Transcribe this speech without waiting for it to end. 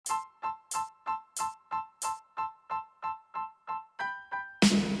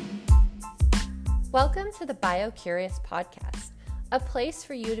Welcome to the BioCurious podcast, a place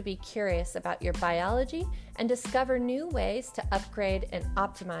for you to be curious about your biology and discover new ways to upgrade and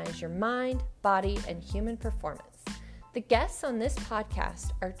optimize your mind, body, and human performance. The guests on this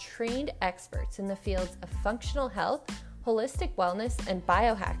podcast are trained experts in the fields of functional health, holistic wellness, and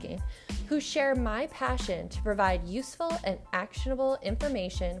biohacking who share my passion to provide useful and actionable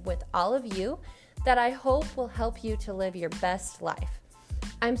information with all of you that I hope will help you to live your best life.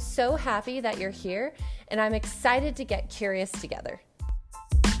 I'm so happy that you're here, and I'm excited to get curious together.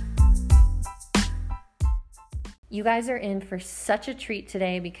 You guys are in for such a treat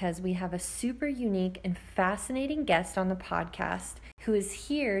today because we have a super unique and fascinating guest on the podcast who is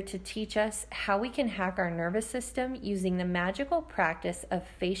here to teach us how we can hack our nervous system using the magical practice of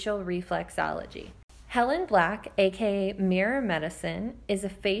facial reflexology. Helen Black, aka Mirror Medicine, is a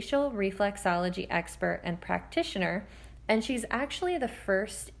facial reflexology expert and practitioner, and she's actually the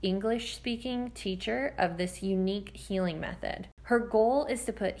first English-speaking teacher of this unique healing method. Her goal is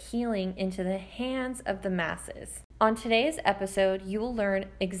to put healing into the hands of the masses. On today's episode, you will learn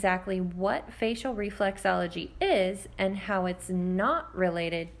exactly what facial reflexology is and how it's not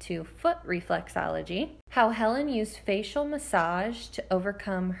related to foot reflexology, how Helen used facial massage to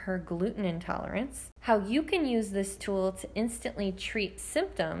overcome her gluten intolerance, how you can use this tool to instantly treat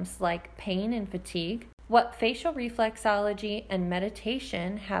symptoms like pain and fatigue, what facial reflexology and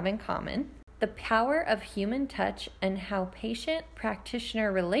meditation have in common, the power of human touch, and how patient-practitioner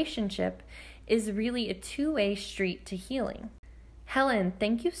relationship is really a two-way street to healing. Helen,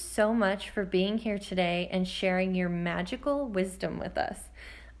 thank you so much for being here today and sharing your magical wisdom with us.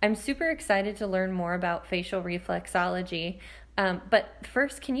 I'm super excited to learn more about facial reflexology, but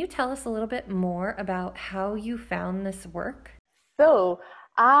first, can you tell us a little bit more about how you found this work? So,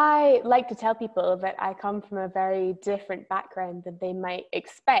 I like to tell people that I come from a very different background than they might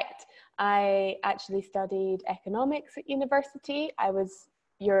expect. I actually studied economics at university. I was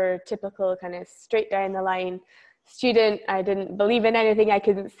your typical kind of straight down the line student. I didn't believe in anything I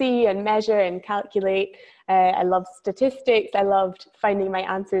couldn't see and measure and calculate. I loved statistics. I loved finding my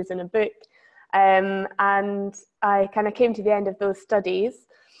answers in a book. And I kind of came to the end of those studies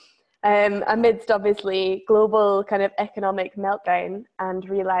amidst obviously global kind of economic meltdown, and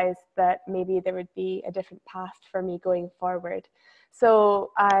realized that maybe there would be a different path for me going forward. So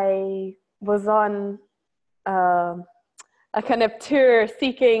I was on a kind of tour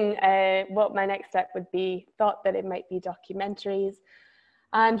seeking what my next step would be, thought that it might be documentaries.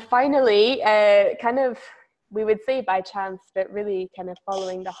 And finally, we would say by chance, but really kind of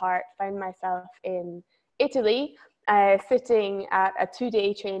following the heart, found myself in Italy, sitting at a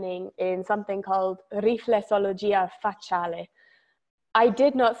 2-day training in something called Riflessologia Facciale. I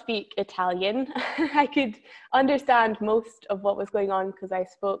did not speak Italian. I could understand most of what was going on because I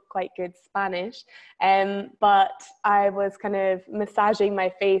spoke quite good Spanish, but I was kind of massaging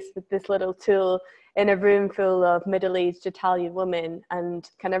my face with this little tool in a room full of middle-aged Italian women and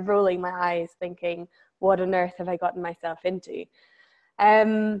kind of rolling my eyes thinking, what on earth have I gotten myself into?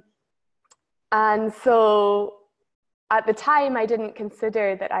 And so at the time, I didn't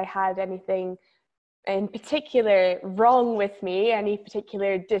consider that I had anything in particular wrong with me, any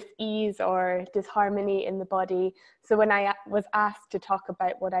particular dis-ease or disharmony in the body. So when I was asked to talk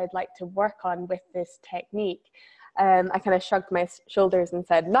about what I'd like to work on with this technique, I kind of shrugged my shoulders and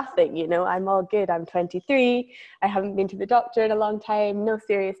said, nothing, I'm all good. I'm 23. I haven't been to the doctor in a long time, no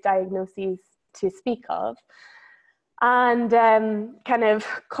serious diagnoses to speak of. And kind of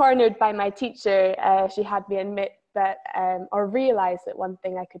cornered by my teacher, she had me admit that or realized that one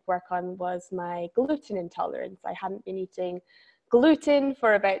thing I could work on was my gluten intolerance. I hadn't been eating gluten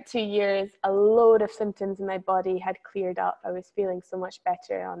for about 2 years. A load of symptoms in my body had cleared up. I was feeling so much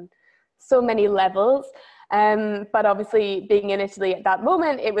better on so many levels. But obviously being in Italy at that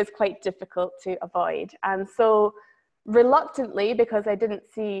moment, it was quite difficult to avoid. And so reluctantly, because I didn't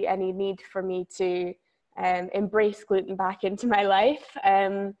see any need for me to embrace gluten back into my life,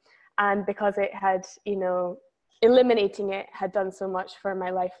 and because it had, eliminating it had done so much for my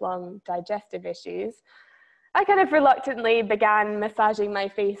lifelong digestive issues, I kind of reluctantly began massaging my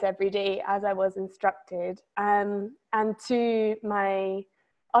face every day as I was instructed. And to my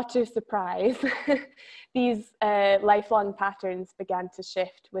utter surprise, these lifelong patterns began to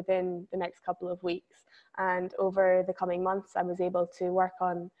shift within the next couple of weeks. And over the coming months, I was able to work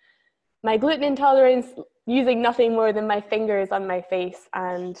on my gluten intolerance using nothing more than my fingers on my face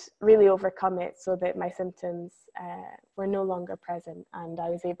and really overcome it so that my symptoms were no longer present, and I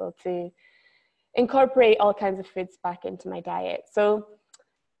was able to incorporate all kinds of foods back into my diet. So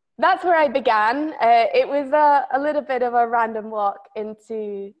that's where I began. It was a little bit of a random walk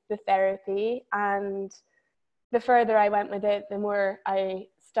into the therapy, and the further I went with it, the more I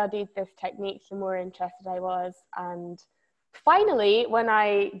studied this technique, the more interested I was. And finally, when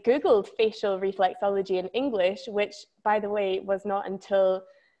I Googled facial reflexology in English, which, by the way, was not until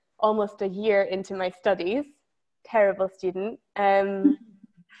almost a year into my studies, terrible student,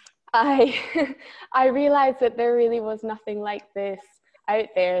 I I realized that there really was nothing like this out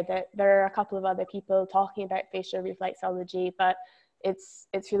there, that there are a couple of other people talking about facial reflexology, but it's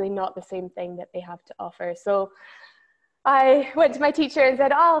really not the same thing that they have to offer. So I went to my teacher and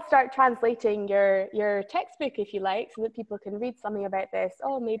said, oh, I'll start translating your textbook if you like, so that people can read something about this.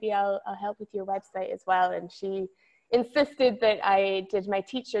 Oh, maybe I'll help with your website as well. And she insisted that I did my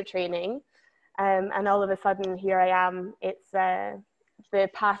teacher training. And all of a sudden, here I am. It's the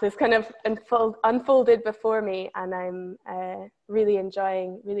path is kind of unfolded before me, and I'm really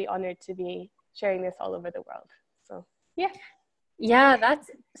enjoying, really honored to be sharing this all over the world. So, yeah. Yeah,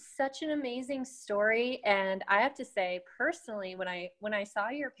 that's such an amazing story. And I have to say, personally, when I saw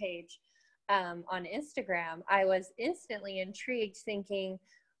your page on Instagram, I was instantly intrigued, thinking,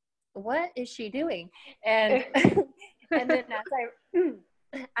 what is she doing? And and then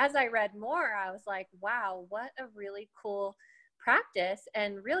as I read more, I was like, wow, what a really cool practice,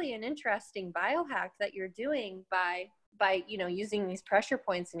 and really an interesting biohack that you're doing by using these pressure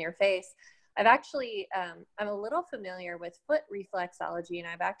points in your face. I've actually, I'm a little familiar with foot reflexology, and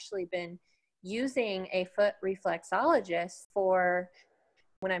I've actually been using a foot reflexologist for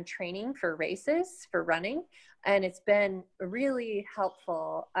when I'm training for races, for running, and it's been really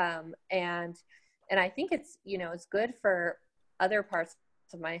helpful. And I think it's, it's good for other parts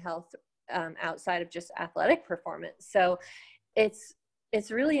of my health outside of just athletic performance. So it's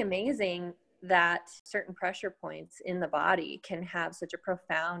really amazing that certain pressure points in the body can have such a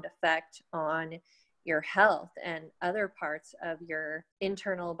profound effect on your health and other parts of your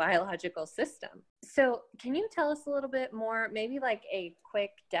internal biological system. So can you tell us a little bit more, maybe like a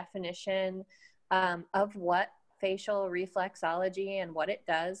quick definition of what facial reflexology and what it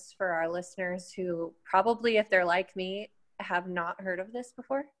does for our listeners who probably, if they're like me, have not heard of this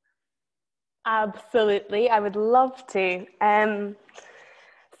before? Absolutely, I would love to.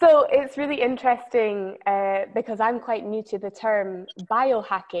 So it's really interesting because I'm quite new to the term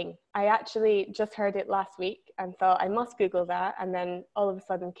biohacking. I actually just heard it last week and thought I must Google that, and then all of a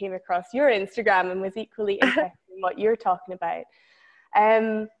sudden came across your Instagram and was equally interested in what you're talking about.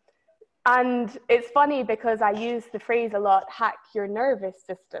 And it's funny because I use the phrase a lot, hack your nervous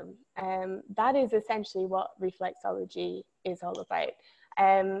system. That is essentially what reflexology is all about.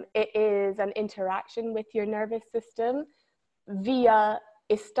 It is an interaction with your nervous system via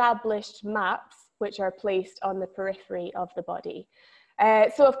established maps which are placed on the periphery of the body.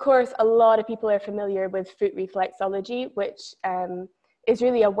 So of course, a lot of people are familiar with foot reflexology, which is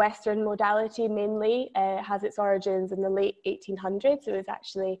really a Western modality mainly. It has its origins in the late 1800s. It was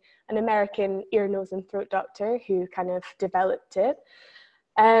actually an American ear, nose and throat doctor who kind of developed it.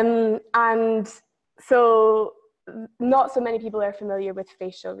 And so not so many people are familiar with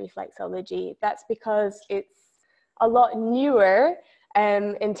facial reflexology. That's because it's a lot newer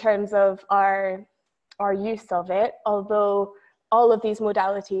in terms of our use of it, although all of these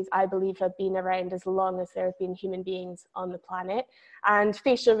modalities, I believe, have been around as long as there have been human beings on the planet. And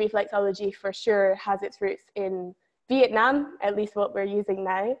facial reflexology for sure has its roots in Vietnam, at least what we're using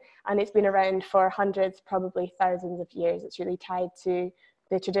now, and it's been around for hundreds, probably thousands of years. It's really tied to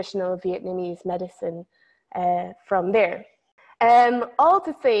the traditional Vietnamese medicine from there. All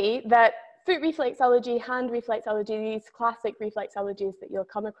to say that foot reflexology, hand reflexology, these classic reflexologies that you'll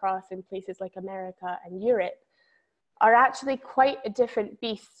come across in places like America and Europe, are actually quite a different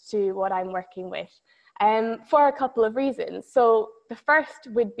beast to what I'm working with, for a couple of reasons. So the first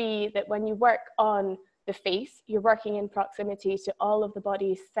would be that when you work on the face, you're working in proximity to all of the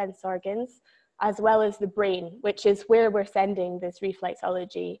body's sense organs, as well as the brain, which is where we're sending this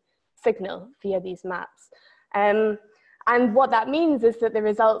reflexology signal via these maps. And what that means is that the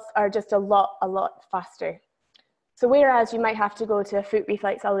results are just a lot faster. So whereas you might have to go to a foot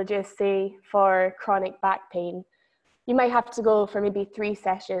reflexologist, say, for chronic back pain, you might have to go for maybe 3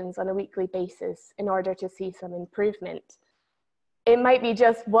 sessions on a weekly basis in order to see some improvement. It might be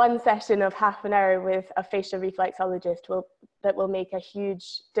just 1 session of half an hour with a facial reflexologist that will make a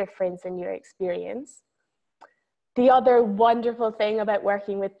huge difference in your experience. The other wonderful thing about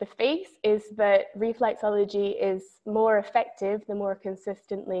working with the face is that reflexology is more effective the more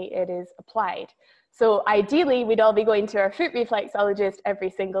consistently it is applied. So ideally, we'd all be going to our foot reflexologist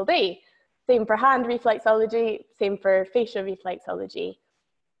every single day. Same for hand reflexology, same for facial reflexology.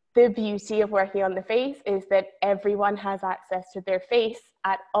 the beauty of working on the face is that everyone has access to their face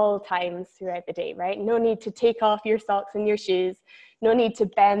at all times throughout the day, right? No need to take off your socks and your shoes, no need to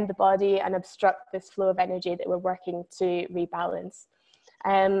bend the body and obstruct this flow of energy that we're working to rebalance.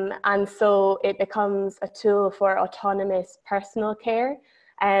 And so it becomes a tool for autonomous personal care.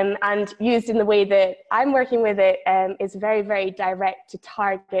 And used in the way that I'm working with it, is very, very direct to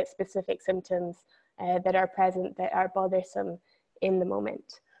target specific symptoms that are present, that are bothersome in the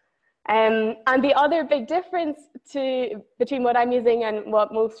moment. And the other big difference between what I'm using and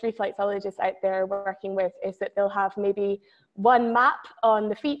what most reflexologists out there are working with is that they'll have maybe one map on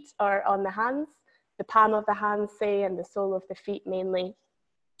the feet or on the hands, the palm of the hands, say, and the sole of the feet mainly.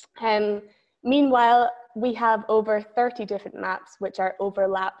 Meanwhile, we have over 30 different maps which are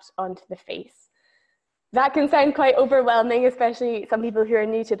overlapped onto the face. That can sound quite overwhelming, especially some people who are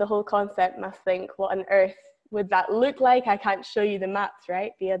new to the whole concept must think, what on earth would that look like? I can't show you the maps,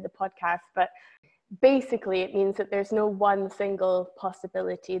 right, via the podcast. But basically, it means that there's no one single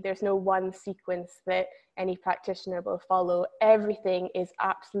possibility. There's no one sequence that any practitioner will follow. Everything is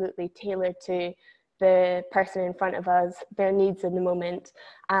absolutely tailored to the person in front of us, their needs in the moment,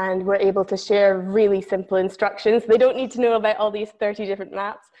 and we're able to share really simple instructions. They don't need to know about all these 30 different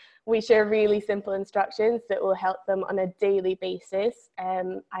maps. We share really simple instructions that will help them on a daily basis,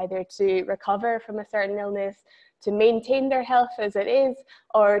 either to recover from a certain illness, to maintain their health as it is,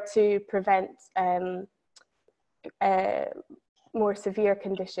 or to prevent more severe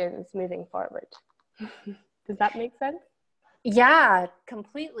conditions moving forward. Does that make sense? Yeah,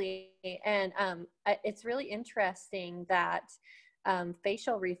 completely. And it's really interesting that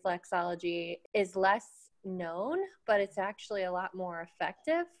facial reflexology is less known, but it's actually a lot more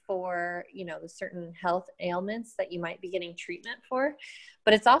effective for, the certain health ailments that you might be getting treatment for.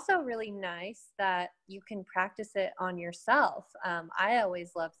 But it's also really nice that you can practice it on yourself. I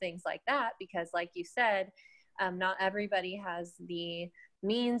always love things like that because, like you said, not everybody has the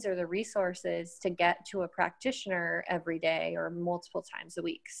means or the resources to get to a practitioner every day or multiple times a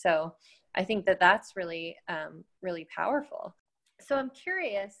week. So I think that that's really, really powerful. So I'm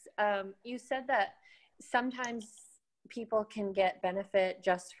curious, you said that sometimes people can get benefit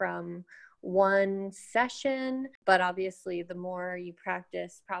just from one session, but obviously the more you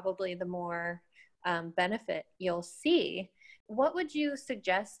practice, probably the more benefit you'll see. What would you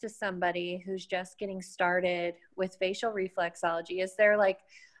suggest to somebody who's just getting started with facial reflexology? Is there like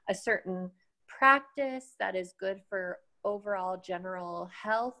a certain practice that is good for overall general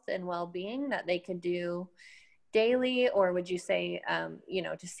health and well-being that they could do daily? Or would you say,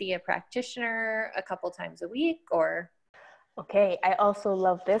 to see a practitioner a couple times a week or? Okay, I also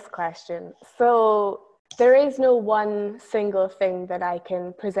love this question. So there is no one single thing that I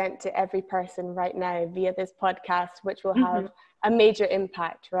can present to every person right now via this podcast, which will have a major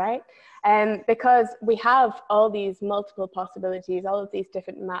impact, right? Because we have all these multiple possibilities, all of these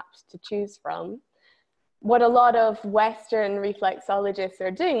different maps to choose from. What a lot of Western reflexologists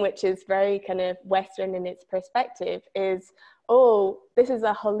are doing, which is very kind of Western in its perspective, is, this is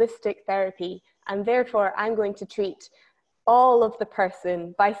a holistic therapy, and therefore I'm going to treat all of the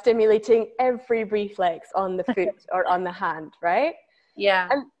person by stimulating every reflex on the foot or on the hand, right? Yeah.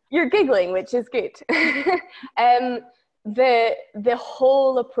 And you're giggling, which is good. The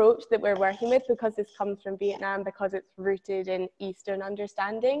whole approach that we're working with, because this comes from Vietnam, because it's rooted in Eastern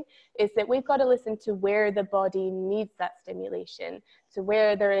understanding, is that we've got to listen to where the body needs that stimulation, to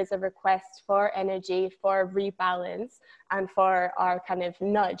where there is a request for energy, for rebalance, and for our kind of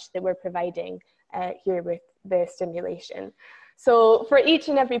nudge that we're providing here with the stimulation. So for each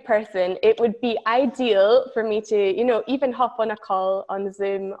and every person, it would be ideal for me to, even hop on a call on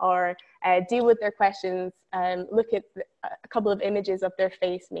Zoom or deal with their questions, look at a couple of images of their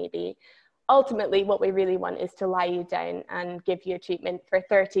face maybe. Ultimately, what we really want is to lie you down and give you a treatment for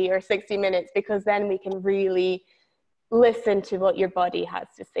 30 or 60 minutes, because then we can really listen to what your body has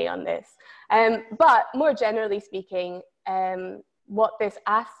to say on this. But more generally speaking, what this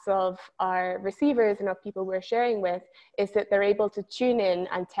asks of our receivers and of people we're sharing with is that they're able to tune in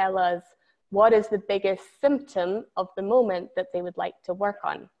and tell us what is the biggest symptom of the moment that they would like to work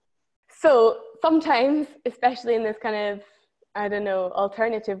on. So sometimes, especially in this kind of,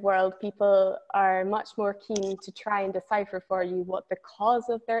 alternative world, people are much more keen to try and decipher for you what the cause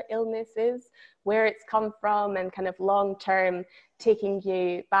of their illness is, where it's come from, and kind of long-term taking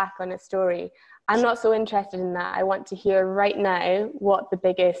you back on a story. I'm not so interested in that. I want to hear right now what the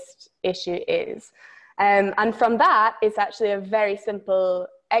biggest issue is. And from that, it's actually a very simple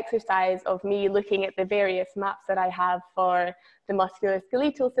exercise of me looking at the various maps that I have for the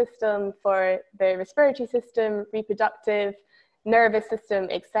musculoskeletal system, for the respiratory system, reproductive, nervous system,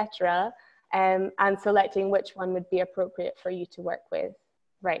 etc., and selecting which one would be appropriate for you to work with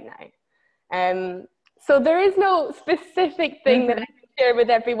right now. So there is no specific thing that I can share with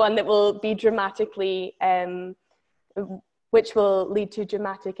everyone that will be dramatically, which will lead to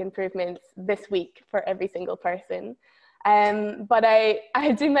dramatic improvements this week for every single person. But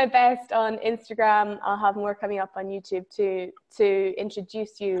I do my best on Instagram. I'll have more coming up on YouTube to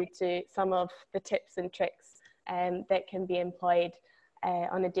introduce you to some of the tips and tricks that can be employed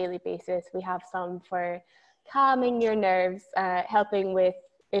on a daily basis. We have some for calming your nerves, helping with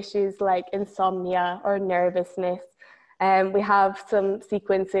issues like insomnia or nervousness. We have some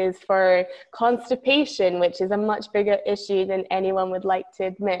sequences for constipation, which is a much bigger issue than anyone would like to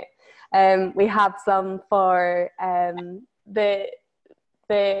admit. We have some for the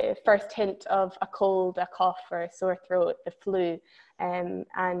first hint of a cold, a cough, or a sore throat, the flu,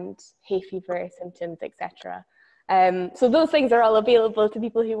 and hay fever symptoms, etc. So those things are all available to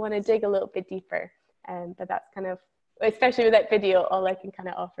people who want to dig a little bit deeper. But that's kind of, especially with that video, all I can kind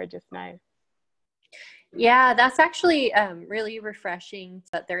of offer just now. Yeah, that's actually really refreshing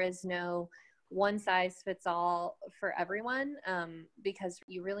that there is no one size fits all for everyone, because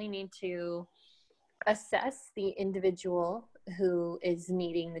you really need to assess the individual who is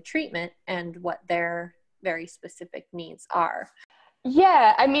needing the treatment and what their very specific needs are.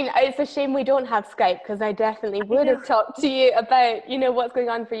 Yeah, I mean, it's a shame we don't have Skype, because I definitely would have talked to you about, what's going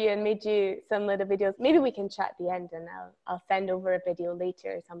on for you and made you some little videos. Maybe we can chat at the end, and I'll send over a video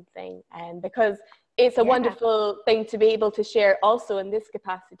later or something. Because it's a wonderful thing to be able to share also in this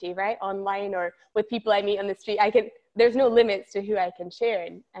capacity, right? Online or with people I meet on the street. There's no limits to who I can share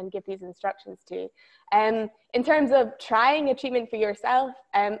and give these instructions to. In terms of trying a treatment for yourself,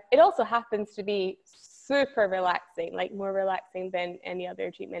 it also happens to be super relaxing, like more relaxing than any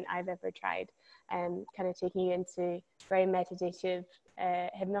other treatment I've ever tried, kind of taking you into very meditative,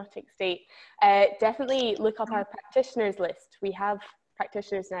 hypnotic state. Definitely look up our practitioners list. We have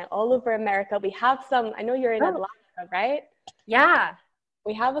practitioners now all over America. We have some, I know you're in Atlanta, right? Yeah.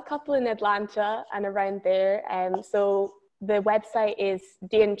 We have a couple in Atlanta and around there. So the website is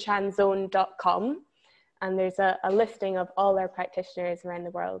dianchanzone.com, and there's a listing of all our practitioners around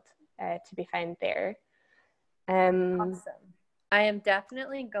the world to be found there. Awesome. I am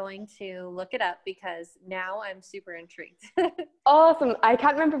definitely going to look it up because now I'm super intrigued. Awesome. I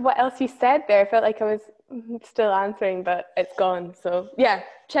can't remember what else you said there. I felt like I was still answering, but it's gone. So yeah,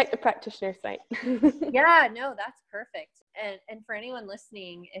 check the practitioner site. Yeah, no, that's perfect. And for anyone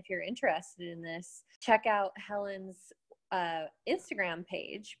listening, if you're interested in this, check out Helen's Instagram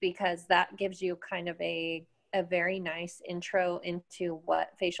page, because that gives you kind of a very nice intro into what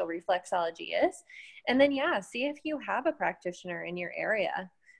facial reflexology is. And then, see if you have a practitioner in your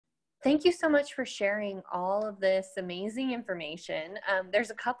area. Thank you so much for sharing all of this amazing information. There's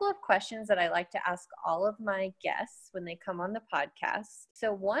a couple of questions that I like to ask all of my guests when they come on the podcast.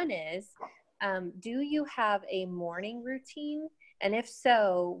 So one is, do you have a morning routine? And if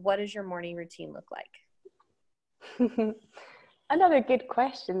so, what does your morning routine look like? Another good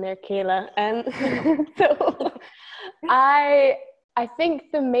question there, Kayla. So I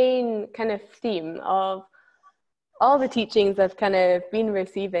think the main kind of theme of all the teachings I've kind of been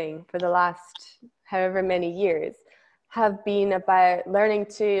receiving for the last however many years have been about learning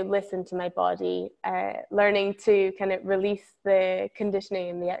to listen to my body, learning to kind of release the conditioning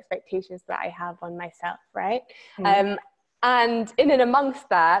and the expectations that I have on myself, right? Mm-hmm. And in and amongst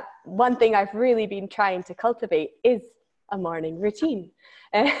that, one thing I've really been trying to cultivate is a morning routine,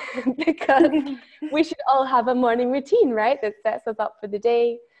 because we should all have a morning routine, right? That sets us up for the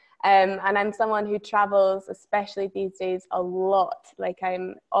day. And I'm someone who travels, especially these days, a lot. Like,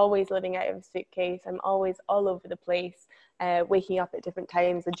 I'm always living out of a suitcase. I'm always all over the place, waking up at different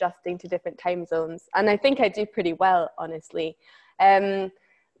times, adjusting to different time zones. And I think I do pretty well, honestly.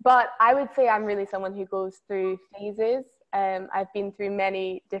 But I would say I'm really someone who goes through phases. I've been through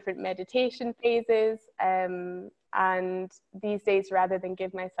many different meditation phases. And these days, rather than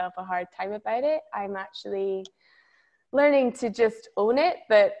give myself a hard time about it, I'm actually learning to just own it,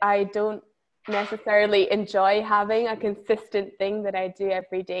 that I don't necessarily enjoy having a consistent thing that I do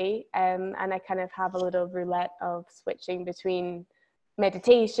every day. And I kind of have a little roulette of switching between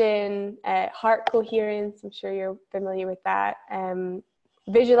meditation, heart coherence, I'm sure you're familiar with that,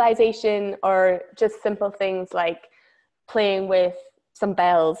 visualization, or just simple things like playing with some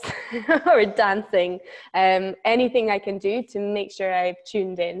bells or dancing, anything I can do to make sure I've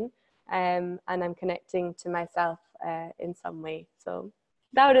tuned in and I'm connecting to myself in some way. So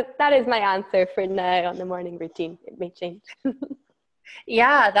that is my answer for now on the morning routine. It may change.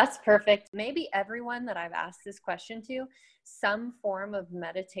 Yeah, that's perfect. Maybe everyone that I've asked this question to, some form of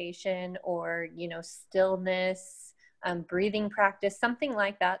meditation or, stillness, breathing practice, something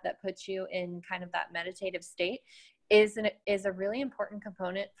like that, that puts you in kind of that meditative state is a really important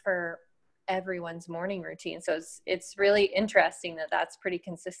component for everyone's morning routine. So it's really interesting that that's pretty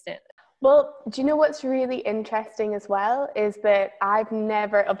consistent. Well, do you know what's really interesting as well is that I've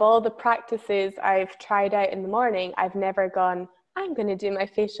never, of all the practices I've tried out in the morning, I've never gone, I'm going to do my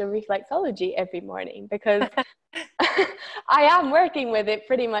facial reflexology every morning, because I am working with it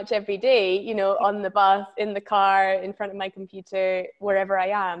pretty much every day, on the bus, in the car, in front of my computer, wherever I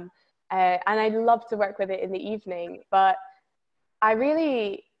am. And I love to work with it in the evening. But I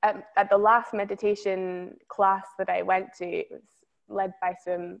really, at the last meditation class that I went to, it was led by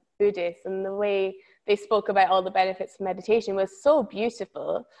some Buddhists, and the way they spoke about all the benefits of meditation was so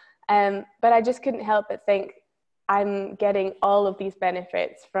beautiful. But I just couldn't help but think, I'm getting all of these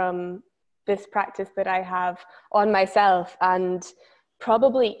benefits from this practice that I have on myself, and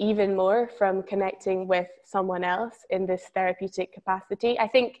probably even more from connecting with someone else in this therapeutic capacity. I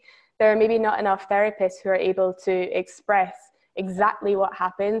think there are maybe not enough therapists who are able to express exactly what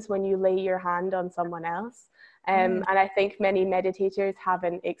happens when you lay your hand on someone else. And I think many meditators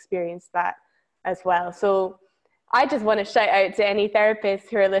haven't experienced that as well. So I just want to shout out to any therapists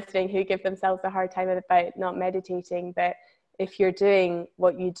who are listening who give themselves a hard time about not meditating, that if you're doing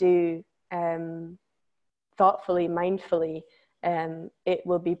what you do thoughtfully, mindfully, it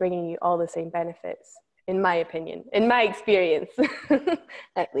will be bringing you all the same benefits, in my opinion, in my experience,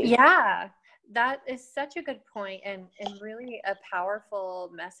 at least. Yeah, that is such a good point, and really a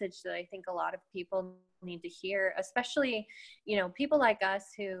powerful message that I think a lot of people need to hear, especially, people like us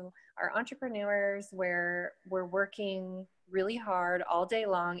who are entrepreneurs, where we're working really hard all day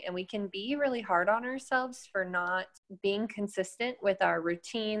long, and we can be really hard on ourselves for not being consistent with our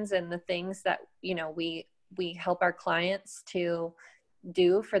routines and the things that, we help our clients to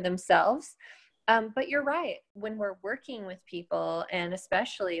do for themselves. But you're right. When we're working with people, and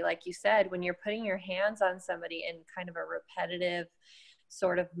especially like you said, when you're putting your hands on somebody in kind of a repetitive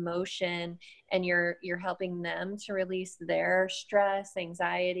sort of motion, and you're helping them to release their stress,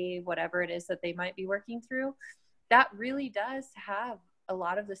 anxiety, whatever it is that they might be working through, that really does have a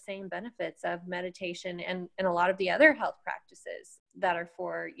lot of the same benefits of meditation and a lot of the other health practices that are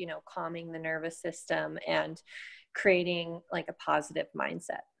for, calming the nervous system and creating like a positive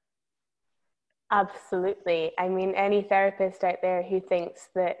mindset. Absolutely. I mean, any therapist out there who thinks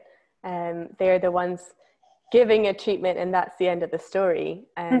that they're the ones giving a treatment and that's the end of the story,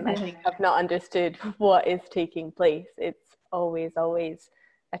 I think have not understood what is taking place. It's always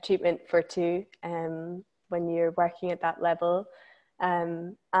a treatment for two when you're working at that level.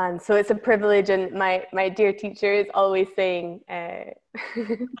 And so it's a privilege, and my dear teacher is always saying,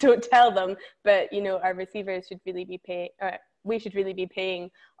 don't tell them, but our receivers should really be paying, we should really be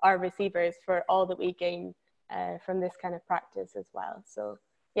paying our receivers for all that we gain from this kind of practice as well. So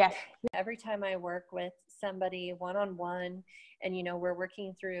yeah. Every time I work with somebody one-on-one, and we're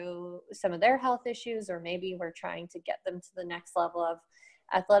working through some of their health issues, or maybe we're trying to get them to the next level of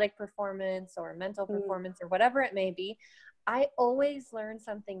athletic performance or mental performance or whatever it may be, I always learn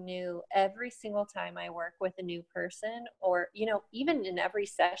something new every single time I work with a new person, or, even in every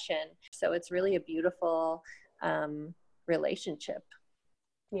session. So it's really a beautiful relationship.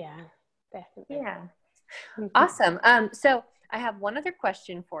 Yeah, definitely. Yeah. Awesome. So I have one other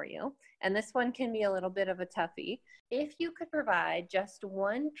question for you, and this one can be a little bit of a toughie. If you could provide just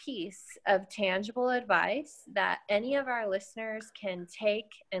one piece of tangible advice that any of our listeners can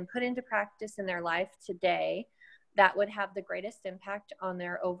take and put into practice in their life today, that would have the greatest impact on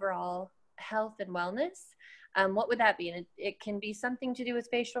their overall health and wellness, what would that be? And it can be something to do with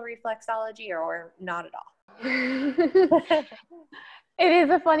facial reflexology or not at all. It is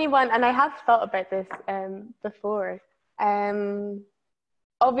a funny one, and I have thought about this before.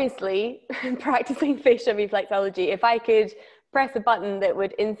 Obviously, practicing facial reflexology, if I could press a button that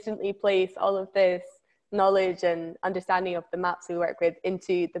would instantly place all of this knowledge and understanding of the maps we work with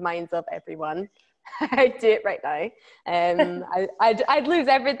into the minds of everyone, I'd do it right now. I'd lose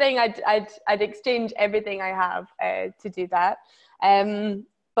everything. I'd exchange everything I have to do that.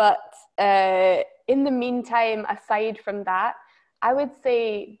 But in the meantime, aside from that, I would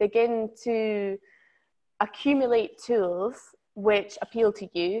say begin to accumulate tools which appeal to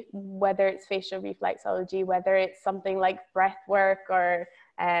you, whether it's facial reflexology, whether it's something like breath work or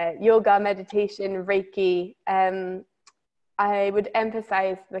yoga, meditation, Reiki. I would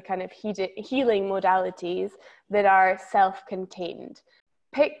emphasize the kind of healing modalities that are self-contained.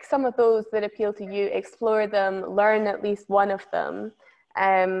 pick some of those that appeal to you, explore them, learn at least one of them.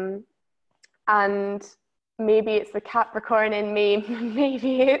 And maybe it's the Capricorn in me,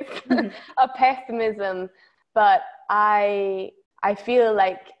 maybe it's a pessimism, but I feel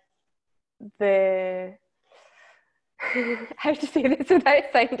like how to say this without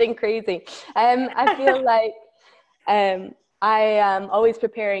sounding crazy. I feel like I am always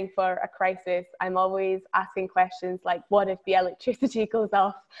preparing for a crisis. I'm always asking questions like, what if the electricity goes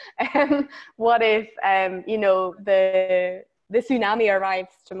off? What if, the tsunami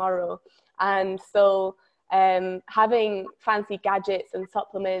arrives tomorrow? And so having fancy gadgets and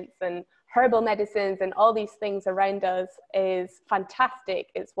supplements and herbal medicines and all these things around us is fantastic.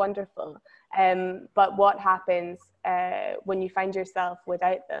 It's wonderful. But what happens when you find yourself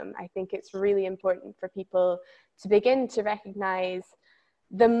without them? I think it's really important for people to begin to recognize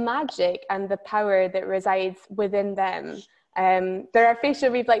the magic and the power that resides within them. There are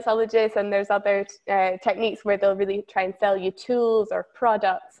facial reflexologists and there's other techniques where they'll really try and sell you tools or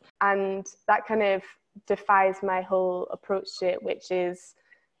products. And that kind of defies my whole approach to it, which is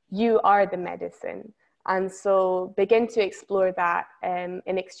you are the medicine. And so begin to explore that in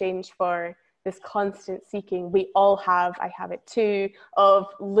exchange for this constant seeking we all have, I have it too, of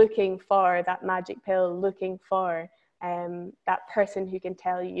looking for that magic pill, looking for that person who can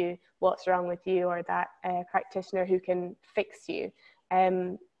tell you what's wrong with you, or that practitioner who can fix you.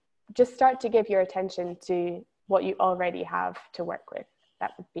 Just start to give your attention to what you already have to work with.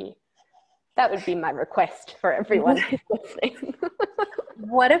 That would be my request for everyone who's listening.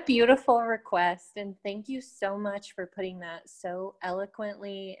 What a beautiful request. And thank you so much for putting that so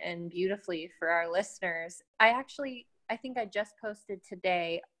eloquently and beautifully for our listeners. I think I just posted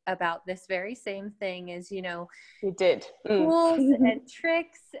today about this very same thing as, You did. Tools and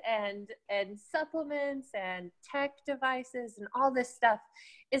tricks and supplements and tech devices and all this stuff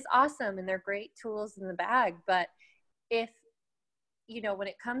is awesome. And they're great tools in the bag. But if when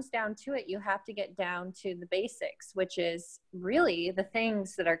it comes down to it, you have to get down to the basics, which is really the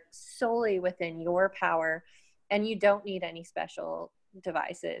things that are solely within your power. And you don't need any special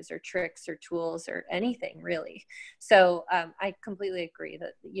devices or tricks or tools or anything really. So I completely agree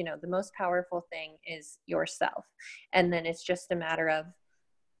that, the most powerful thing is yourself. And then it's just a matter of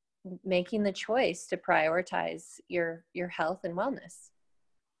making the choice to prioritize your health and wellness.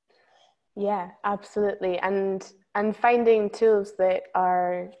 Yeah, absolutely. And finding tools that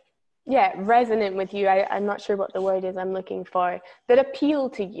are, resonant with you. I'm not sure what the word is I'm looking for, that appeal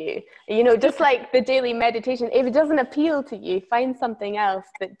to you. Just like the daily meditation, if it doesn't appeal to you, find something else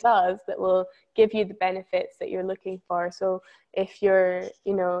that does, that will give you the benefits that you're looking for. So if you're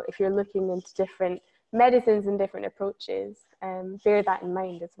looking into different medicines and different approaches, bear that in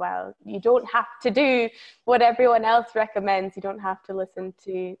mind as well. You don't have to do what everyone else recommends. You don't have to listen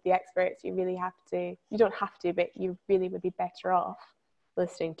to the experts. You don't have to, but you really would be better off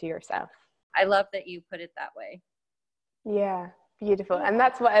listening to yourself. I love that you put it that way. Yeah, beautiful. And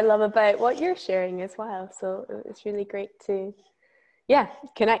that's what I love about what you're sharing as well. So it's really great to,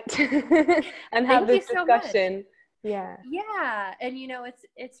 connect and have this discussion. Yeah. And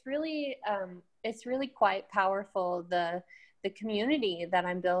it's really quite powerful, the community that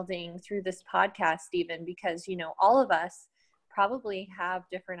I'm building through this podcast, even because all of us probably have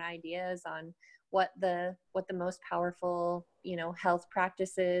different ideas on what the most powerful health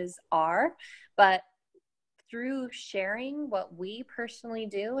practices are, but through sharing what we personally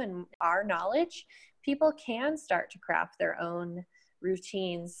do and our knowledge, people can start to craft their own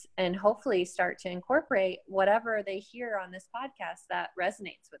routines and hopefully start to incorporate whatever they hear on this podcast that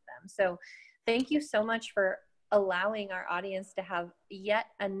resonates with them. So thank you so much for allowing our audience to have yet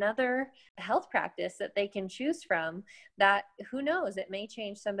another health practice that they can choose from, that, who knows, it may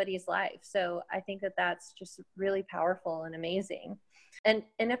change somebody's life. So I think that that's just really powerful and amazing. And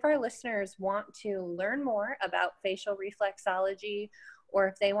if our listeners want to learn more about facial reflexology, or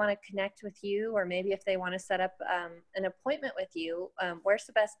if they want to connect with you, or maybe if they want to set up an appointment with you, where's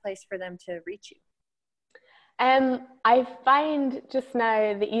the best place for them to reach you? I find just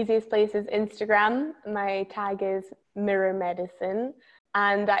now the easiest place is Instagram. My tag is Mirror Medicine.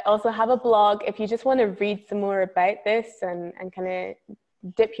 And I also have a blog. If you just want to read some more about this and kind of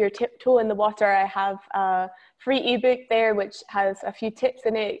dip your toe in the water, I have a free ebook there which has a few tips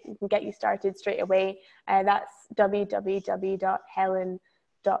in it. You can get you started straight away. That's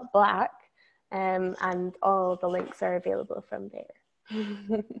www.helen.black, and all the links are available from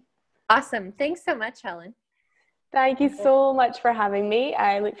there. Awesome. Thanks so much, Helen. Thank you so much for having me.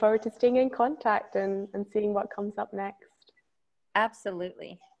 I look forward to staying in contact and seeing what comes up next.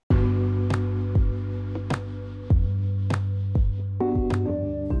 Absolutely.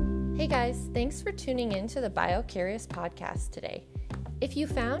 guys, thanks for tuning in to the BioCurious podcast today. If you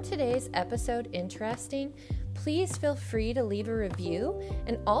found today's episode interesting, please feel free to leave a review,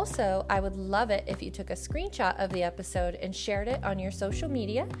 and also I would love it if you took a screenshot of the episode and shared it on your social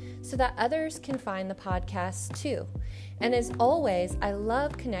media so that others can find the podcast too. And as always, I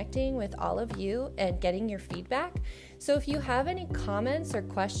love connecting with all of you and getting your feedback. So if you have any comments or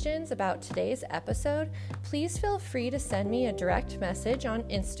questions about today's episode, please feel free to send me a direct message on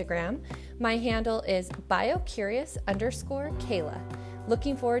Instagram. My handle is biocurious_Kayla.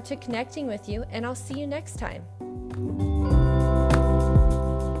 Looking forward to connecting with you, and I'll see you next time.